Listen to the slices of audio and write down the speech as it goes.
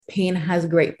pain has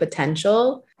great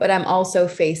potential, but I'm also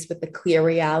faced with the clear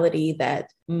reality that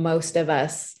most of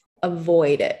us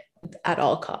avoid it at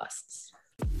all costs.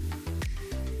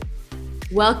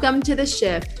 Welcome to The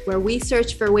Shift, where we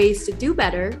search for ways to do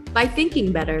better by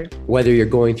thinking better. Whether you're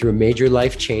going through a major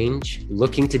life change,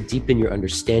 looking to deepen your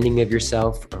understanding of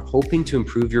yourself, or hoping to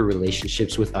improve your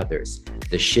relationships with others,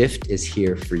 The Shift is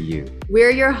here for you.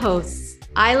 We're your hosts,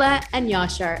 Ayla and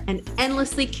Yashar, an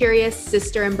endlessly curious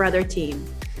sister and brother team.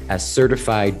 As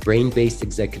certified brain-based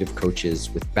executive coaches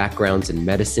with backgrounds in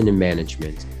medicine and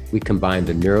management, we combine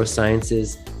the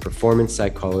neurosciences, performance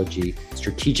psychology,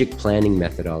 strategic planning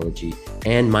methodology,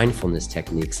 and mindfulness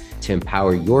techniques to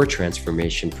empower your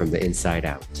transformation from the inside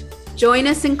out. Join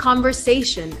us in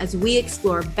conversation as we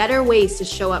explore better ways to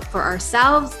show up for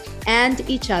ourselves and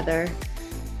each other.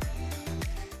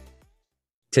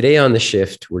 Today on The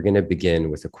Shift, we're going to begin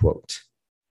with a quote.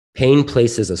 Pain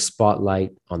places a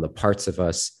spotlight on the parts of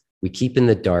us we keep in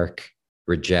the dark,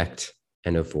 reject,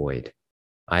 and avoid.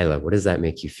 Ayla, what does that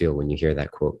make you feel when you hear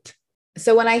that quote?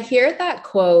 So when I hear that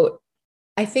quote,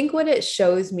 I think what it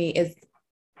shows me is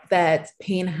that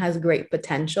pain has great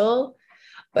potential,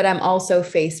 but I'm also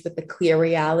faced with the clear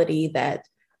reality that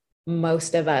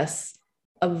most of us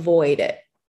avoid it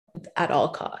at all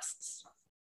costs.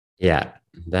 Yeah,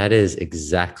 that is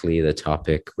exactly the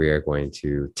topic we are going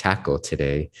to tackle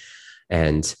today.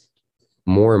 And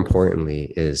more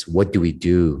importantly is, what do we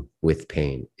do with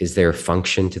pain? Is there a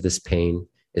function to this pain?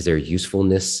 Is there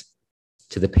usefulness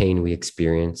to the pain we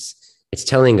experience? It's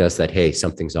telling us that, hey,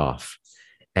 something's off.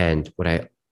 And what I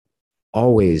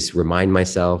always remind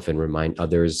myself and remind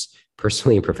others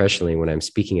personally and professionally when I'm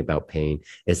speaking about pain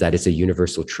is that it's a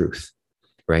universal truth,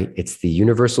 right? It's the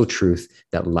universal truth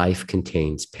that life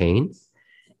contains pain,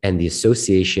 and the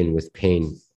association with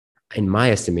pain, in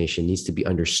my estimation, needs to be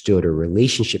understood, or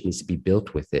relationship needs to be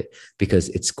built with it, because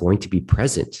it's going to be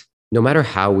present. No matter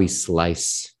how we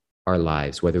slice our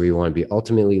lives, whether we want to be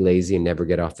ultimately lazy and never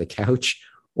get off the couch,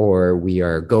 or we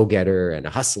are a go-getter and a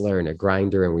hustler and a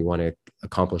grinder and we want to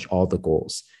accomplish all the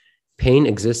goals. Pain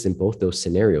exists in both those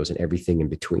scenarios and everything in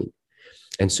between.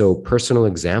 And so personal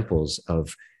examples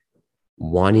of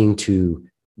wanting to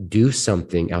do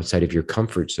something outside of your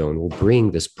comfort zone will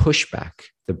bring this pushback.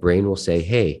 The brain will say,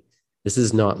 hey, this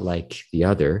is not like the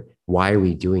other. Why are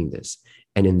we doing this?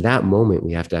 And in that moment,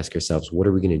 we have to ask ourselves, what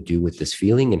are we going to do with this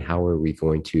feeling? And how are we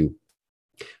going to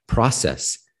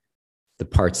process the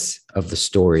parts of the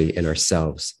story in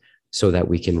ourselves so that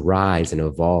we can rise and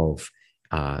evolve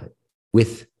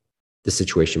with the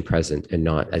situation present and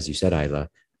not, as you said, Ayla,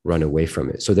 run away from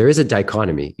it. So there is a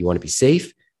dichotomy. You want to be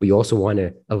safe, but you also want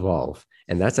to evolve.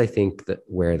 And that's, I think,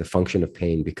 where the function of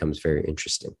pain becomes very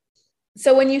interesting.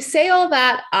 So when you say all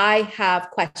that, I have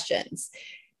questions.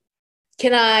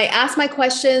 Can I ask my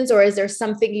questions, or is there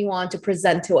something you want to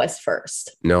present to us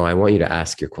first? No, I want you to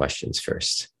ask your questions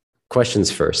first.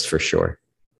 Questions first, for sure.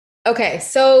 Okay,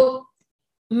 so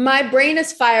my brain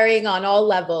is firing on all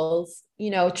levels,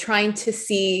 trying to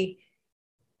see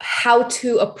how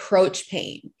to approach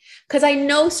pain. Because I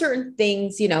know certain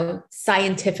things,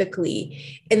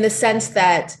 scientifically, in the sense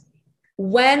that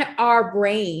when our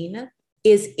brain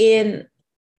is in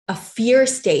a fear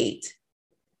state,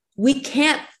 we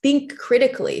can't think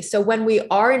critically. So when we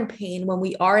are in pain, when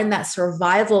we are in that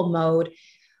survival mode,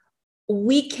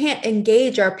 we can't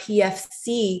engage our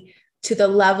PFC to the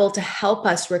level to help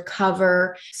us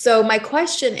recover. So my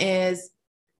question is,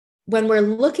 when we're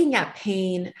looking at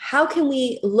pain, how can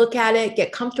we look at it,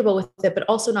 get comfortable with it, but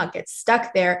also not get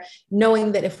stuck there,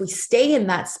 knowing that if we stay in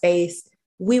that space,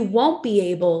 we won't be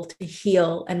able to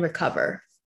heal and recover?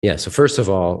 Yeah. So first of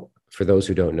all, for those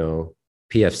who don't know,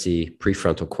 PFC,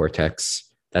 prefrontal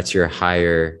cortex, that's your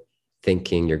higher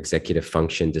thinking, your executive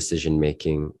function,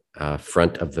 decision-making,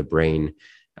 front of the brain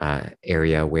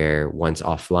area, where once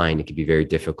offline, it can be very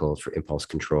difficult for impulse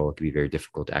control. It can be very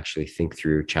difficult to actually think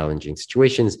through challenging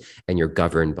situations, and you're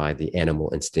governed by the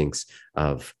animal instincts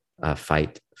of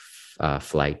fight,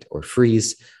 flight, or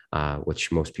freeze,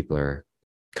 which most people are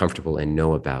comfortable and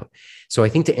know about. So I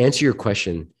think to answer your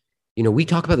question, we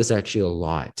talk about this actually a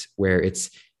lot, where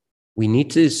we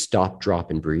need to stop,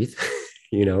 drop, and breathe.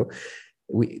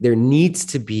 There needs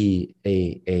to be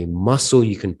a muscle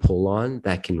you can pull on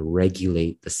that can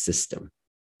regulate the system,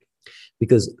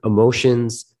 because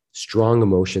emotions, strong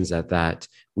emotions at that,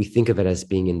 we think of it as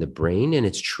being in the brain, and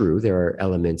it's true. There are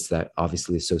elements that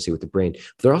obviously associate with the brain,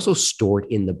 but they're also stored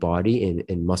in the body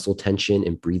in muscle tension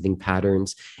and breathing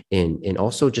patterns, and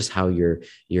also just how your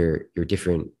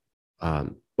different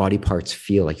body parts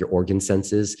feel, like your organ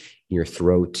senses in your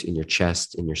throat, in your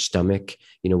chest, in your stomach.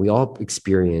 We all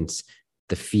experience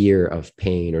the fear of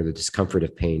pain or the discomfort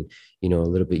of pain, a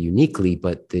little bit uniquely,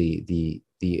 but the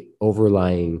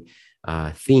overlying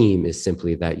theme is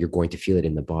simply that you're going to feel it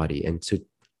in the body. And so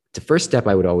the first step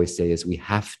I would always say is we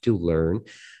have to learn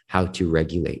how to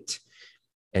regulate.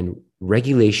 And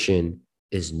regulation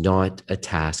is not a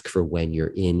task for when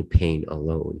you're in pain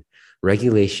alone.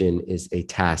 Regulation is a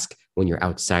task when you're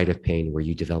outside of pain, where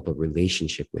you develop a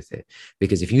relationship with it.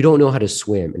 Because if you don't know how to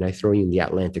swim and I throw you in the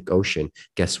Atlantic Ocean,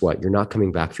 guess what? You're not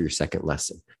coming back for your second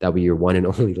lesson. That'll be your one and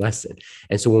only lesson.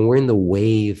 And so when we're in the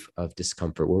wave of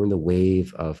discomfort, we're in the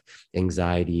wave of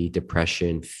anxiety,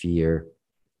 depression, fear,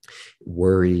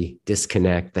 worry,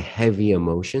 disconnect, the heavy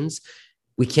emotions,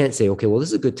 we can't say, okay, well, this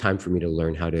is a good time for me to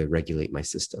learn how to regulate my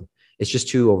system. It's just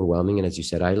too overwhelming. And as you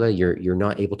said, Isla, you're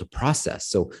not able to process.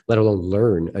 So let alone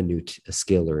learn a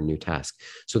skill or a new task.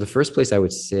 So the first place I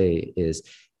would say is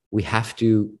we have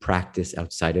to practice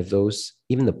outside of those,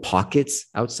 even the pockets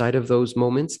outside of those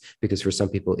moments, because for some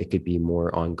people, it could be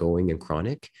more ongoing and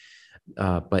chronic.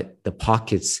 But the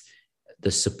pockets, the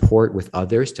support with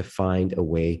others to find a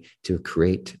way to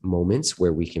create moments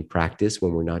where we can practice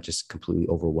when we're not just completely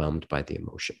overwhelmed by the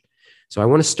emotion. So I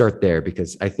want to start there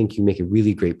because I think you make a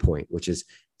really great point, which is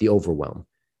the overwhelm.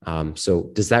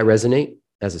 So does that resonate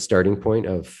as a starting point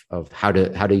of how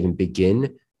to even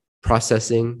begin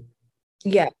processing?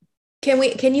 Yeah.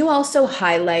 Can you also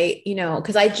highlight,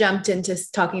 because I jumped into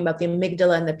talking about the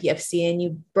amygdala and the PFC and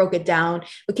you broke it down,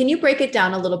 but can you break it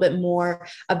down a little bit more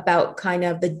about kind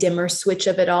of the dimmer switch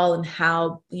of it all and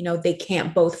how, they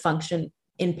can't both function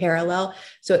in parallel?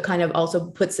 So it kind of also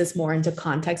puts this more into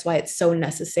context, why it's so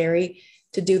necessary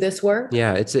to do this work.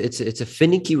 Yeah, it's a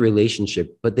finicky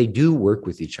relationship, but they do work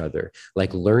with each other.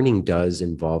 Like learning does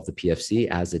involve the PFC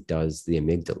as it does the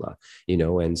amygdala,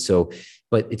 and so,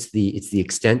 but it's the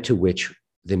extent to which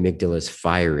the amygdala is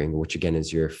firing, which again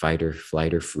is your fight or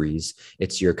flight or freeze.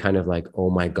 It's your kind of like, oh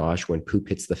my gosh, when poop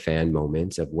hits the fan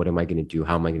moment of what am I going to do?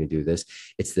 How am I going to do this?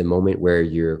 It's the moment where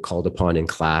you're called upon in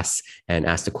class and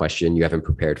asked a question you haven't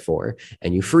prepared for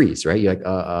and you freeze, right? You're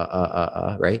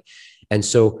like, right? And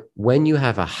so when you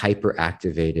have a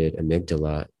hyperactivated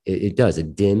amygdala,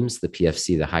 it dims the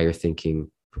PFC, the higher thinking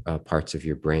parts of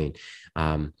your brain.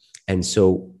 And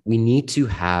so we need to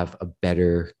have a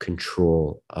better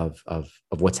control of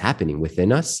what's happening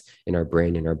within us, in our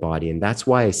brain, in our body. And that's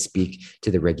why I speak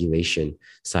to the regulation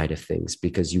side of things,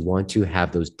 because you want to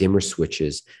have those dimmer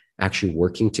switches actually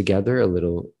working together a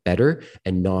little better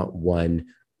and not one,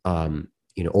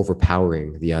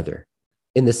 overpowering the other,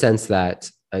 in the sense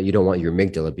that you don't want your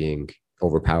amygdala being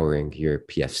overpowering your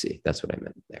PFC. That's what I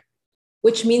meant there.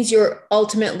 Which means you're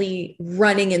ultimately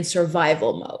running in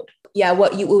survival mode. Yeah,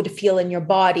 what you would feel in your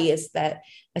body is that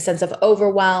a sense of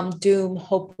overwhelm, doom,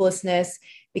 hopelessness,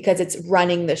 because it's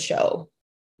running the show.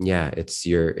 Yeah, it's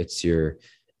your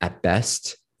at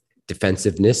best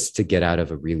defensiveness to get out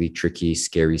of a really tricky,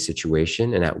 scary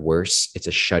situation, and at worst, it's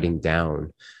a shutting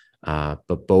down.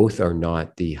 But both are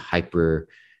not the hyper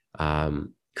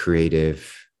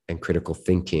creative and critical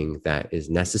thinking that is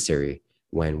necessary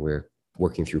when we're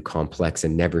working through complex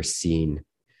and never seen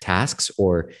tasks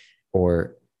or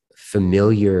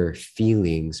familiar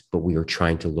feelings, but we are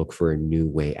trying to look for a new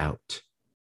way out.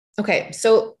 Okay.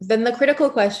 So then the critical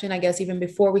question, I guess, even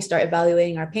before we start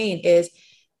evaluating our pain is,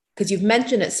 because you've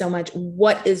mentioned it so much,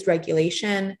 what is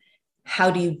regulation?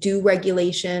 How do you do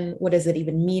regulation? What does it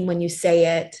even mean when you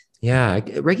say it? Yeah.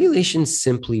 Regulation,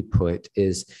 simply put,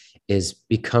 is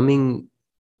becoming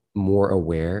more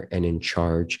aware and in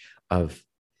charge of,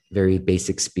 very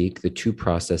basic speak, the two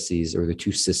processes or the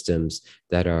two systems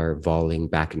that are volleying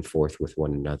back and forth with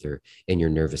one another in your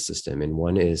nervous system. And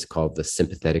one is called the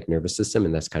sympathetic nervous system.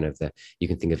 And that's kind of you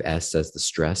can think of S as the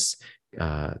stress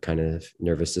kind of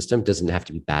nervous system. It doesn't have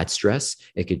to be bad stress.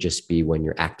 It could just be when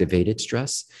you're activated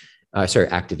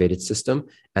activated system.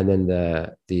 And then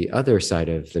the other side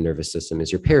of the nervous system is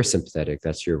your parasympathetic.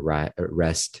 That's your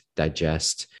rest,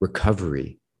 digest,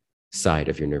 recovery side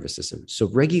of your nervous system. So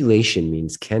regulation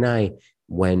means, can I,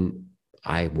 when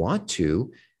I want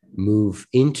to, move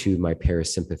into my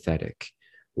parasympathetic,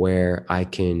 where I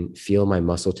can feel my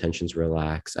muscle tensions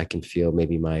relax. I can feel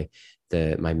maybe my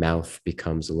mouth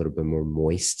becomes a little bit more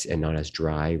moist and not as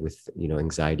dry with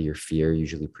anxiety or fear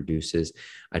usually produces.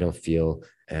 I don't feel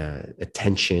a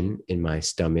tension in my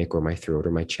stomach or my throat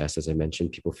or my chest. As I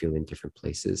mentioned, people feel in different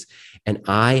places, and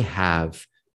I have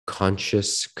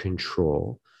conscious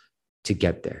control to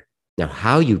get there. Now,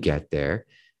 how you get there,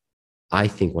 I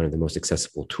think one of the most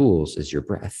accessible tools is your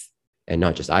breath. And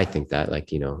not just I think that,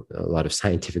 a lot of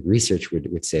scientific research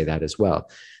would say that as well.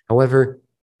 However,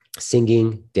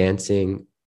 singing, dancing,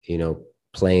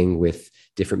 playing with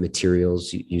different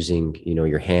materials using,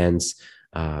 your hands,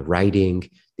 writing.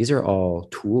 These are all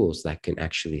tools that can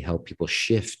actually help people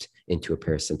shift into a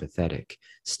parasympathetic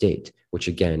state, which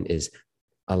again is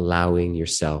allowing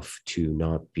yourself to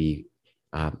not be,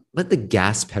 let the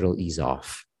gas pedal ease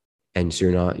off. And so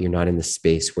you're not in the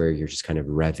space where you're just kind of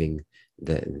revving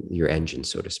your engine,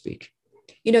 so to speak.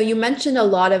 You mentioned a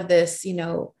lot of this,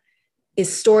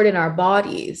 is stored in our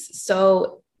bodies.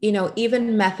 So,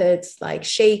 even methods like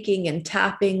shaking and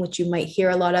tapping, which you might hear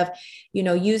a lot of,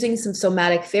 using some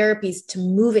somatic therapies to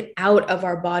move it out of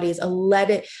our bodies, let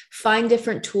it find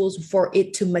different tools for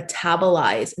it to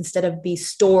metabolize instead of be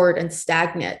stored and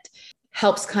stagnant,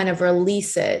 helps kind of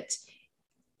release it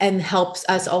and helps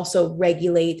us also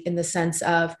regulate in the sense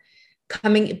of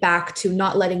coming back to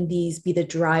not letting these be the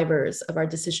drivers of our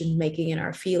decision making and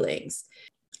our feelings.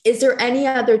 Is there any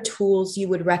other tools you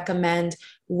would recommend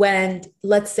when,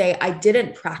 let's say, I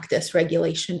didn't practice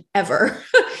regulation ever,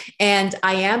 and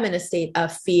I am in a state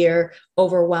of fear,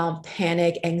 overwhelm,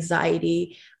 panic,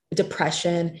 anxiety,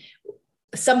 depression,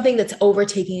 something that's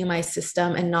overtaking my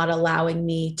system and not allowing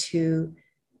me to,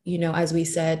 as we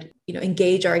said,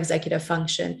 engage our executive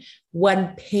function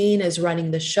when pain is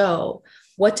running the show?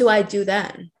 What do I do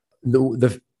then?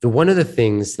 The one of the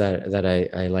things that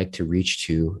I like to reach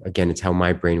to, again, it's how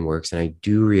my brain works, and I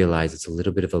do realize it's a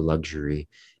little bit of a luxury,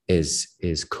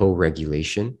 is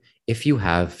co-regulation. If you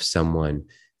have someone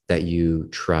that you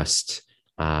trust,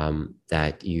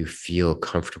 that you feel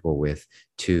comfortable with,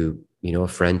 to, a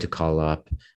friend to call up,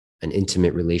 an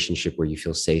intimate relationship where you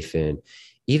feel safe in,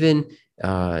 even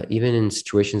in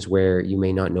situations where you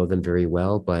may not know them very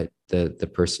well, but the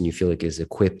person you feel like is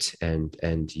equipped, and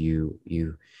you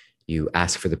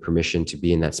ask for the permission to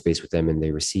be in that space with them and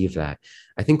they receive that.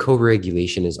 I think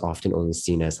co-regulation is often only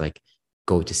seen as like,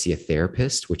 go to see a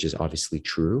therapist, which is obviously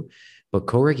true, but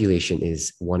co-regulation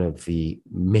is one of the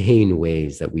main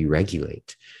ways that we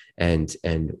regulate. And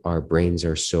our brains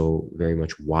are so very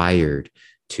much wired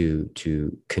to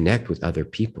connect with other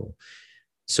people.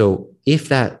 So if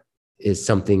that is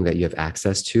something that you have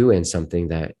access to and something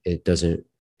that it doesn't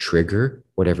trigger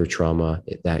whatever trauma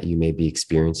that you may be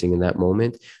experiencing in that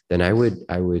moment, then I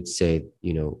would say,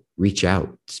 reach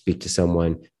out, speak to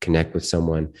someone, connect with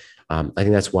someone. I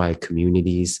think that's why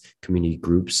community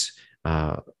groups,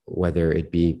 whether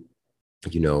it be,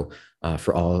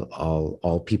 for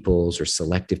all peoples or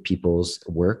selective peoples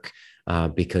work,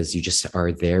 because you just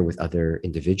are there with other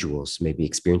individuals, maybe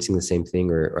experiencing the same thing,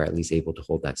 or at least able to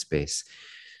hold that space.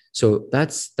 So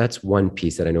that's one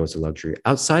piece that I know is a luxury.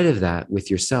 Outside of that, with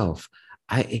yourself,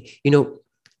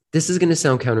 this is going to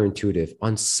sound counterintuitive.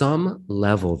 On some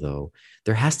level, though,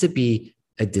 there has to be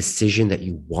a decision that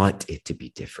you want it to be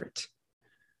different.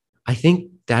 I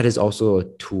think that is also a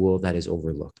tool that is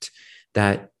overlooked,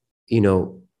 that,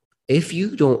 if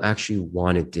you don't actually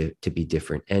want it to be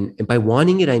different, and by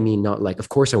wanting it, I mean, not like, of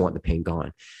course I want the pain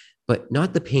gone, but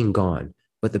not the pain gone,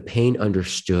 but the pain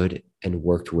understood and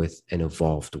worked with and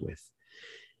evolved with.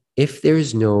 If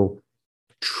there's no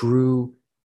true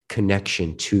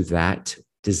connection to that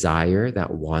desire,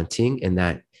 that wanting, and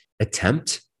that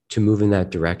attempt to move in that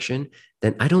direction,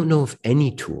 then I don't know if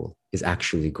any tool is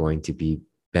actually going to be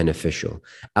beneficial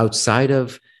outside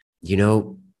of,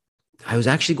 I was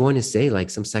actually going to say like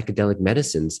some psychedelic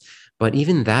medicines, but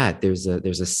even that, there's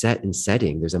a set and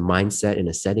setting, there's a mindset and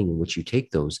a setting in which you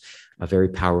take those very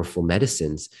powerful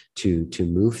medicines to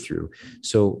move through.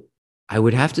 So I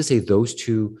would have to say those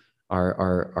two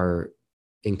are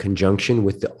in conjunction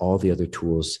with all the other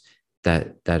tools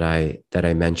that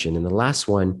I mentioned. And the last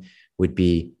one would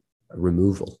be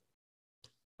removal.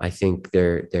 I think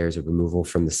there's a removal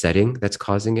from the setting that's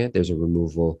causing it. There's a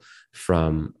removal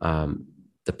from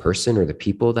the person or the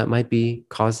people that might be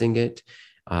causing it.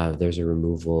 There's a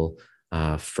removal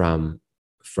from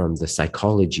the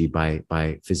psychology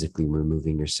by physically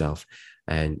removing yourself.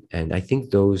 And I think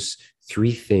those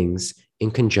three things, in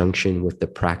conjunction with the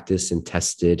practice and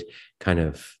tested kind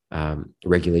of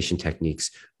regulation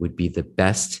techniques, would be the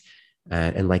best.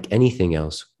 And like anything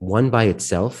else, one by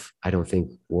itself, I don't think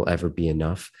will ever be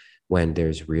enough when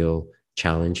there's real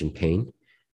challenge and pain,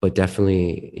 but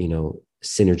definitely,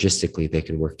 synergistically, they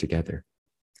can work together.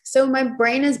 So my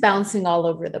brain is bouncing all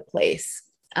over the place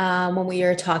when we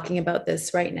are talking about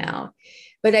this right now.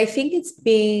 But I think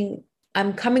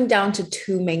I'm coming down to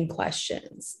two main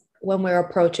questions when we're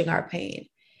approaching our pain.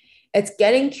 It's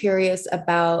getting curious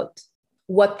about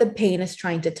what the pain is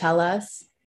trying to tell us,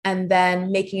 and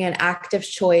then making an active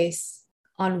choice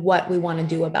on what we want to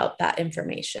do about that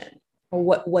information, or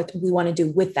what we want to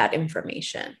do with that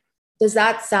information. Does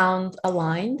that sound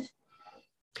aligned?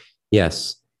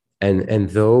 Yes. And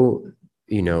though,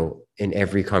 in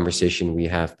every conversation we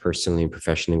have personally and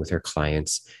professionally with our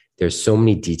clients, there's so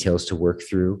many details to work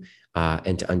through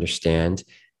and to understand.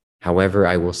 However,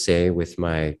 I will say with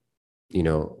my,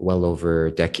 well over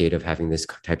a decade of having these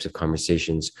types of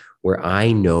conversations, where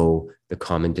I know the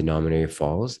common denominator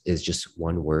falls is just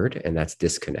one word, and that's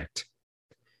disconnect.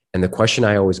 And the question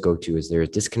I always go to is, there a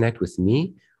disconnect with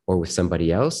me or with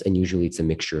somebody else? And usually it's a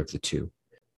mixture of the two.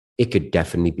 It could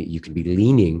definitely be, you could be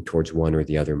leaning towards one or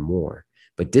the other more,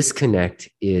 but disconnect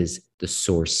is the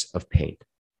source of pain.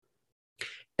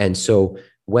 And so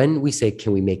when we say,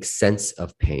 can we make sense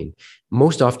of pain?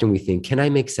 Most often we think, can I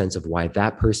make sense of why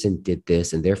that person did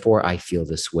this and therefore I feel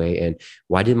this way? And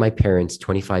why did my parents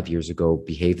 25 years ago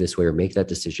behave this way or make that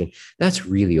decision? That's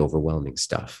really overwhelming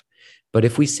stuff. But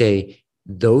if we say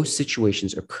those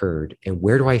situations occurred, and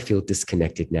where do I feel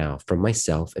disconnected now from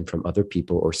myself and from other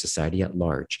people or society at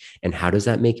large? And how does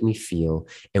that make me feel?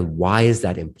 And why is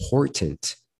that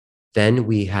important? Then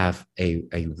we have a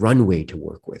runway to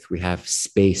work with. We have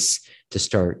space to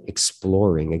start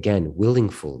exploring, again,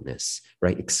 willingfulness,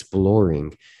 right?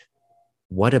 Exploring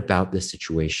what about this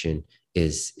situation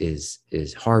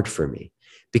is hard for me.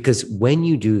 Because when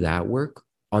you do that work,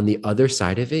 on the other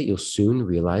side of it, you'll soon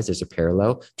realize there's a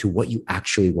parallel to what you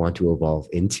actually want to evolve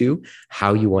into,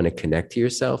 how you want to connect to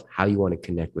yourself, how you want to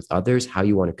connect with others, how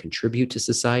you want to contribute to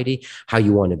society, how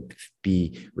you want to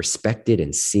be respected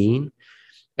and seen.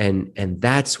 And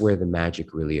that's where the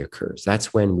magic really occurs.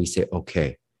 That's when we say,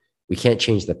 okay, we can't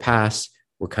change the past.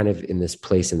 We're kind of in this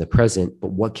place in the present,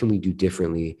 but what can we do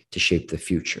differently to shape the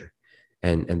future?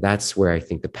 And that's where I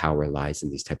think the power lies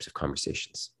in these types of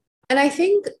conversations. And I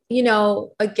think,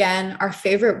 again, our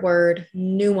favorite word,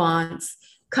 nuance,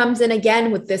 comes in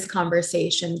again with this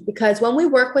conversation, because when we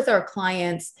work with our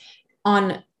clients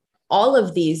on all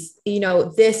of these,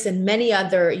 this and many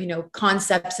other,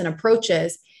 concepts and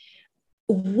approaches,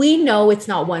 we know it's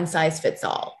not one size fits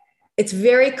all. It's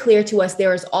very clear to us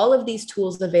there is all of these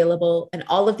tools available and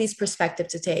all of these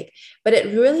perspectives to take, but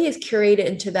it really is curated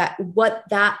into what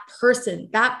that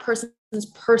person's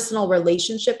personal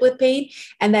relationship with pain,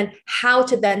 and then how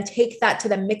to then take that to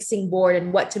the mixing board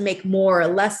and what to make more or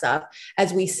less of,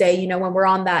 as we say, when we're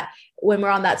on that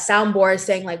soundboard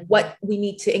saying like what we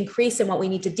need to increase and what we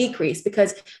need to decrease,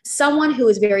 because someone who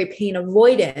is very pain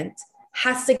avoidant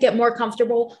has to get more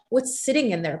comfortable with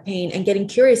sitting in their pain and getting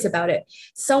curious about it.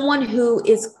 Someone who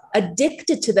is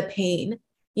addicted to the pain,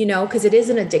 because it is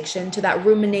an addiction to that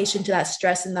rumination, to that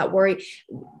stress and that worry,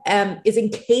 is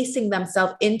encasing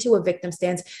themselves into a victim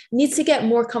stance, needs to get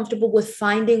more comfortable with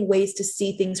finding ways to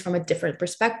see things from a different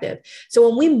perspective. So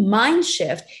when we mind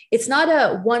shift, it's not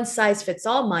a one size fits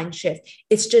all mind shift.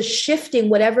 It's just shifting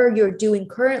whatever you're doing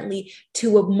currently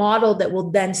to a model that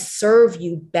will then serve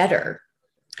you better.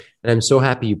 And I'm so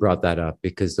happy you brought that up,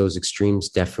 because those extremes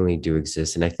definitely do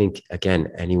exist. And I think,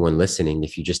 again, anyone listening,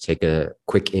 if you just take a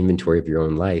quick inventory of your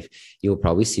own life, you'll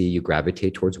probably see you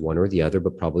gravitate towards one or the other,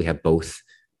 but probably have both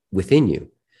within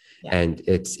you. Yeah. And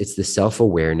it's the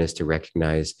self-awareness to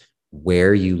recognize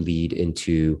where you lead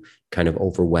into kind of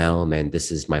overwhelm and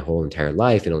this is my whole entire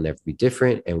life, it'll never be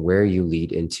different, and where you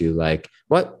lead into like,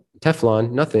 what?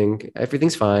 Teflon, nothing,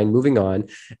 everything's fine, moving on.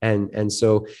 And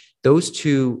so those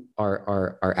two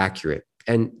are accurate.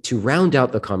 And to round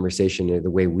out the conversation, the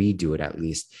way we do it at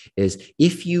least, is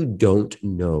if you don't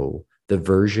know the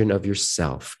version of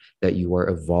yourself that you are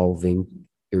evolving,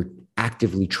 you're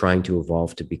actively trying to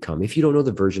evolve to become, if you don't know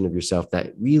the version of yourself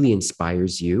that really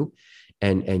inspires you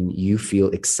and you feel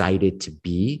excited to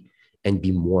be and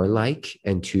be more like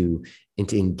and to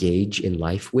engage in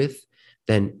life with,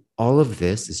 then all of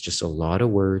this is just a lot of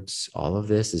words. All of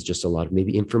this is just a lot of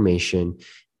maybe information,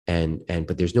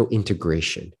 but there's no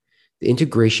integration. The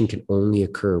integration can only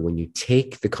occur when you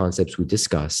take the concepts we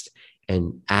discussed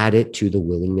and add it to the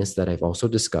willingness that I've also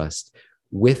discussed,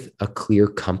 with a clear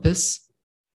compass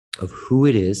of who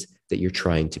it is that you're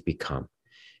trying to become.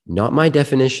 Not my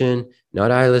definition,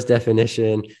 not Isla's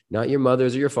definition, not your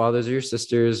mother's or your father's or your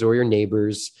sisters or your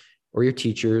neighbors or your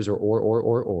teachers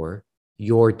or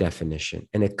your definition,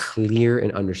 and a clear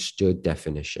and understood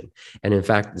definition. And in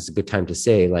fact, this is a good time to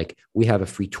say, like, we have a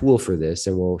free tool for this,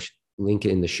 and we'll link it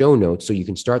in the show notes so you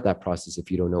can start that process if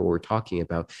you don't know what we're talking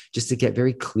about, just to get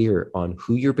very clear on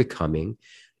who you're becoming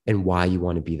and why you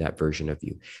want to be that version of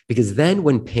you. Because then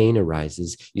when pain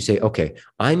arises, you say, okay,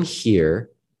 I'm here.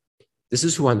 This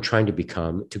is who I'm trying to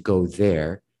become, to go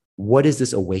there. What is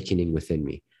this awakening within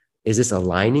me? Is this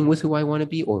aligning with who I want to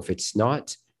be? Or if it's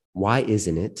not, why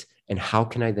isn't it? And how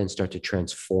can I then start to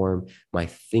transform my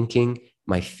thinking,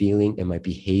 my feeling and my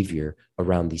behavior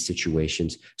around these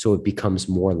situations, so it becomes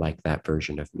more like that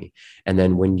version of me. And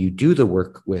then when you do the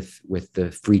work with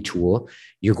the free tool,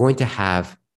 you're going to have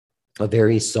a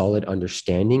very solid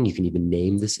understanding. You can even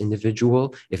name this individual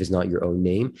if it's not your own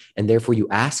name. And therefore you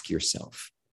ask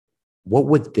yourself, what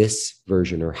would this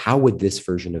version, or how would this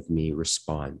version of me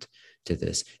respond to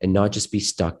this, and not just be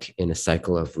stuck in a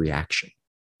cycle of reaction.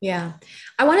 Yeah.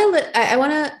 I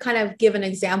want to kind of give an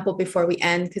example before we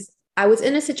end, because I was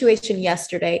in a situation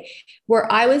yesterday where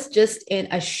I was just in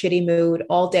a shitty mood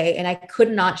all day and I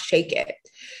could not shake it.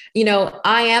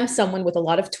 I am someone with a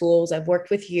lot of tools. I've worked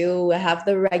with you. I have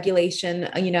the regulation,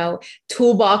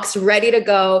 toolbox ready to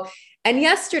go. And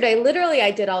yesterday, literally, I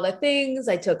did all the things.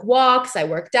 I took walks, I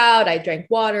worked out, I drank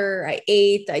water, I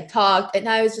ate, I talked. And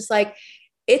I was just like,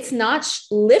 it's not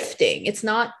lifting. It's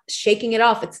not shaking it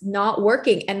off. It's not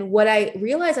working. And what I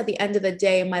realized at the end of the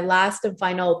day, my last and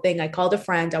final thing, I called a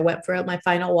friend. I went for my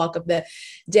final walk of the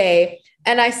day.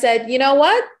 And I said, you know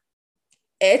what?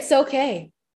 It's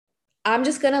okay. I'm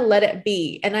just going to let it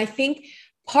be. And I think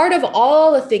part of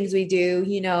all the things we do,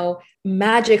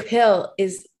 magic pill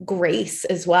is grace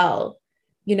as well.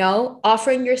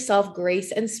 Offering yourself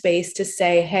grace and space to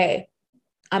say, hey,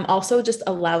 I'm also just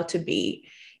allowed to be.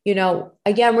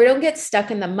 Again, we don't get stuck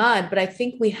in the mud, but I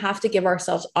think we have to give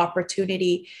ourselves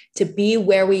opportunity to be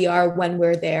where we are when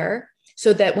we're there,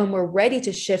 so that when we're ready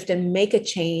to shift and make a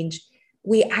change,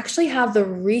 we actually have the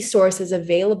resources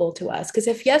available to us. Because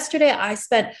if yesterday I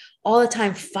spent all the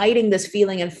time fighting this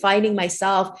feeling and fighting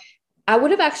myself, I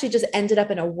would have actually just ended up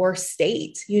in a worse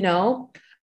state.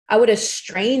 I would have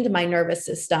strained my nervous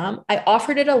system. I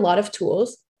offered it a lot of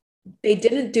tools. They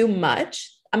didn't do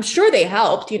much. I'm sure they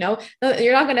helped. You're not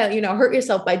going to, hurt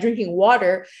yourself by drinking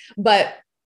water. But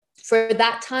for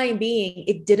that time being,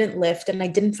 it didn't lift, and I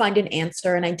didn't find an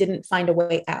answer, and I didn't find a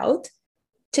way out.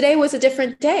 Today was a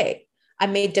different day. I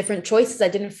made different choices. I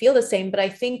didn't feel the same, but I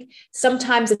think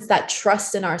sometimes it's that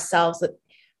trust in ourselves that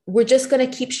we're just going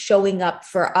to keep showing up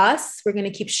for us. We're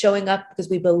going to keep showing up because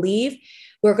we believe.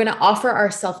 We're going to offer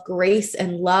ourselves grace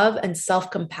and love and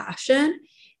self-compassion.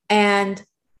 And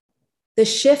the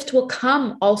shift will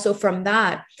come also from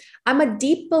that. I'm a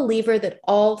deep believer that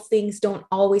all things don't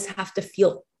always have to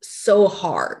feel so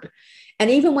hard. And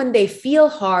even when they feel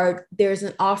hard, there's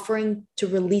an offering to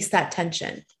release that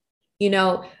tension.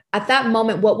 At that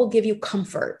moment, what will give you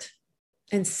comfort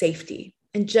and safety,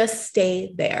 and just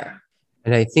stay there.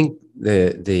 And I think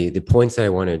the points that I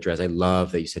want to address, I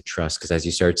love that you said trust, because as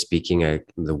you started speaking,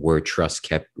 the word trust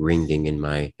kept ringing in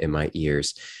my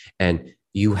ears. And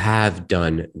you have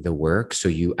done the work, so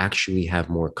you actually have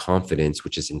more confidence,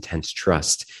 which is intense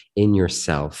trust in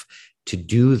yourself, to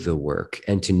do the work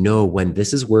and to know when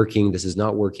this is working, this is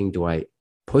not working. Do I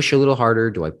push a little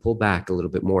harder? Do I pull back a little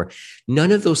bit more?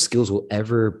 None of those skills will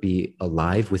ever be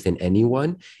alive within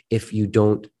anyone if you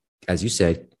don't, as you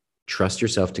said, trust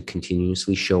yourself to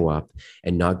continuously show up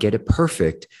and not get it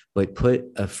perfect, but put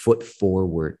a foot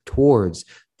forward towards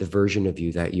the version of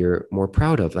you that you're more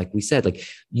proud of. Like we said, like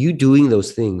you doing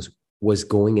those things was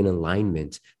going in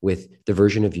alignment with the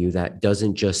version of you that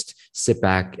doesn't just sit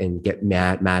back and get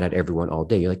mad at everyone all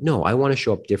day. You're like, no, I want to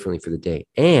show up differently for the day.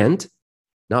 And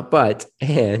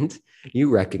you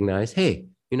recognize, hey,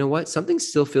 you know what? Something's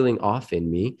still feeling off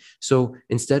in me. So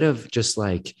instead of just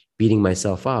like beating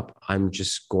myself up, I'm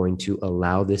just going to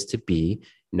allow this to be,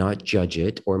 not judge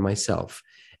it or myself.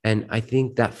 And I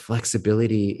think that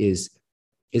flexibility is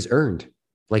earned,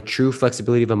 like true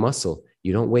flexibility of a muscle.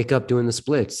 You don't wake up doing the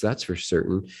splits, that's for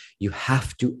certain. You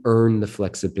have to earn the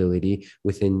flexibility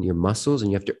within your muscles, and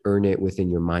you have to earn it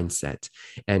within your mindset.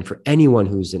 And for anyone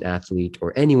who's an athlete,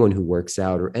 or anyone who works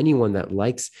out, or anyone that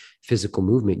likes physical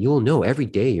movement, you'll know every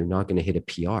day you're not going to hit a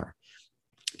PR.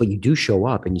 But you do show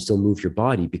up and you still move your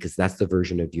body, because that's the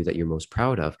version of you that you're most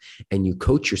proud of. And you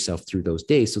coach yourself through those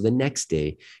days. So the next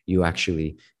day you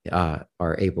actually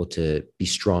are able to be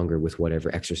stronger with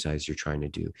whatever exercise you're trying to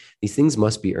do. These things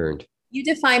must be earned. You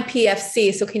define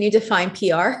PFC. So can you define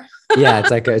PR? Yeah,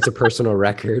 it's a personal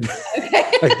record.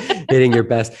 Okay. Like hitting your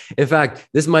best. In fact,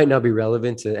 this might not be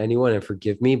relevant to anyone, and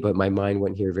forgive me, but my mind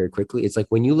went here very quickly. It's like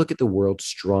when you look at the world's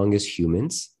strongest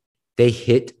humans, they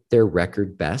hit their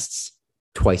record bests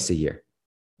twice a year.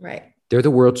 Right. They're the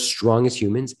world's strongest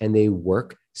humans, and they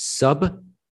work not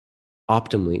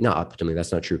optimally,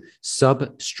 that's not true.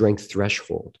 Sub strength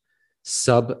threshold,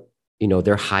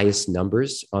 their highest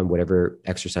numbers on whatever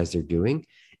exercise they're doing,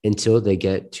 until they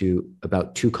get to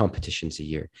about 2 competitions a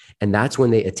year. And that's when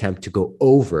they attempt to go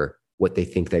over what they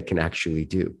think they can actually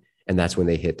do. And that's when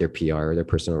they hit their PR or their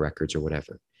personal records or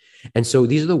whatever. And so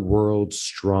these are the world's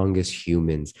strongest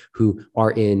humans who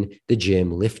are in the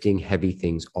gym lifting heavy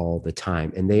things all the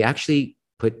time. And they actually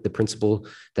put the principle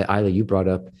that Isla, you brought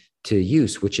up to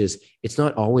use, which is it's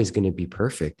not always going to be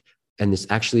perfect. And it's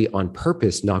actually on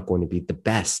purpose not going to be the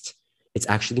best. It's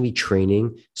actually going to be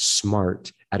training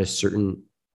smart at a certain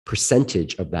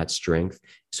percentage of that strength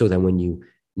so that when you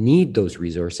need those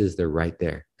resources, they're right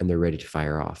there and they're ready to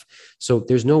fire off. So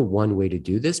there's no one way to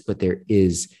do this, but there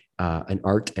is an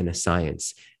art and a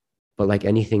science. But like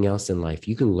anything else in life,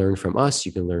 you can learn from us,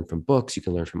 you can learn from books, you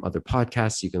can learn from other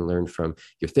podcasts, you can learn from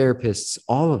your therapists,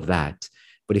 all of that.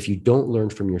 But if you don't learn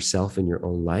from yourself in your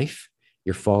own life,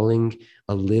 you're falling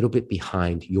a little bit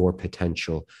behind your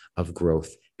potential of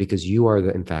growth, because you are,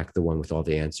 in fact, the one with all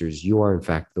the answers. You are, in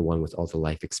fact, the one with all the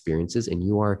life experiences, and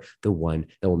you are the one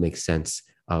that will make sense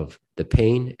of the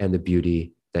pain and the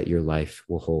beauty that your life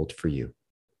will hold for you.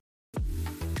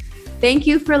 Thank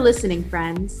you for listening,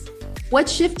 friends. What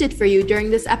shifted for you during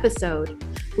this episode?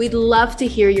 We'd love to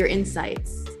hear your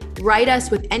insights. Write us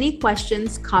with any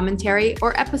questions, commentary,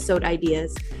 or episode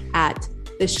ideas at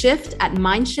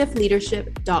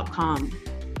theshift@mindshiftleadership.com.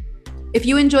 If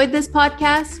you enjoyed this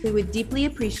podcast, we would deeply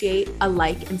appreciate a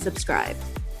like and subscribe.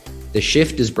 The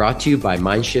Shift is brought to you by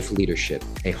Mindshift Leadership,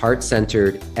 a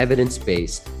heart-centered,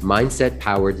 evidence-based,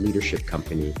 mindset-powered leadership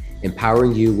company,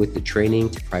 empowering you with the training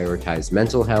to prioritize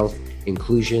mental health,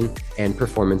 inclusion, and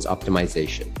performance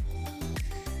optimization.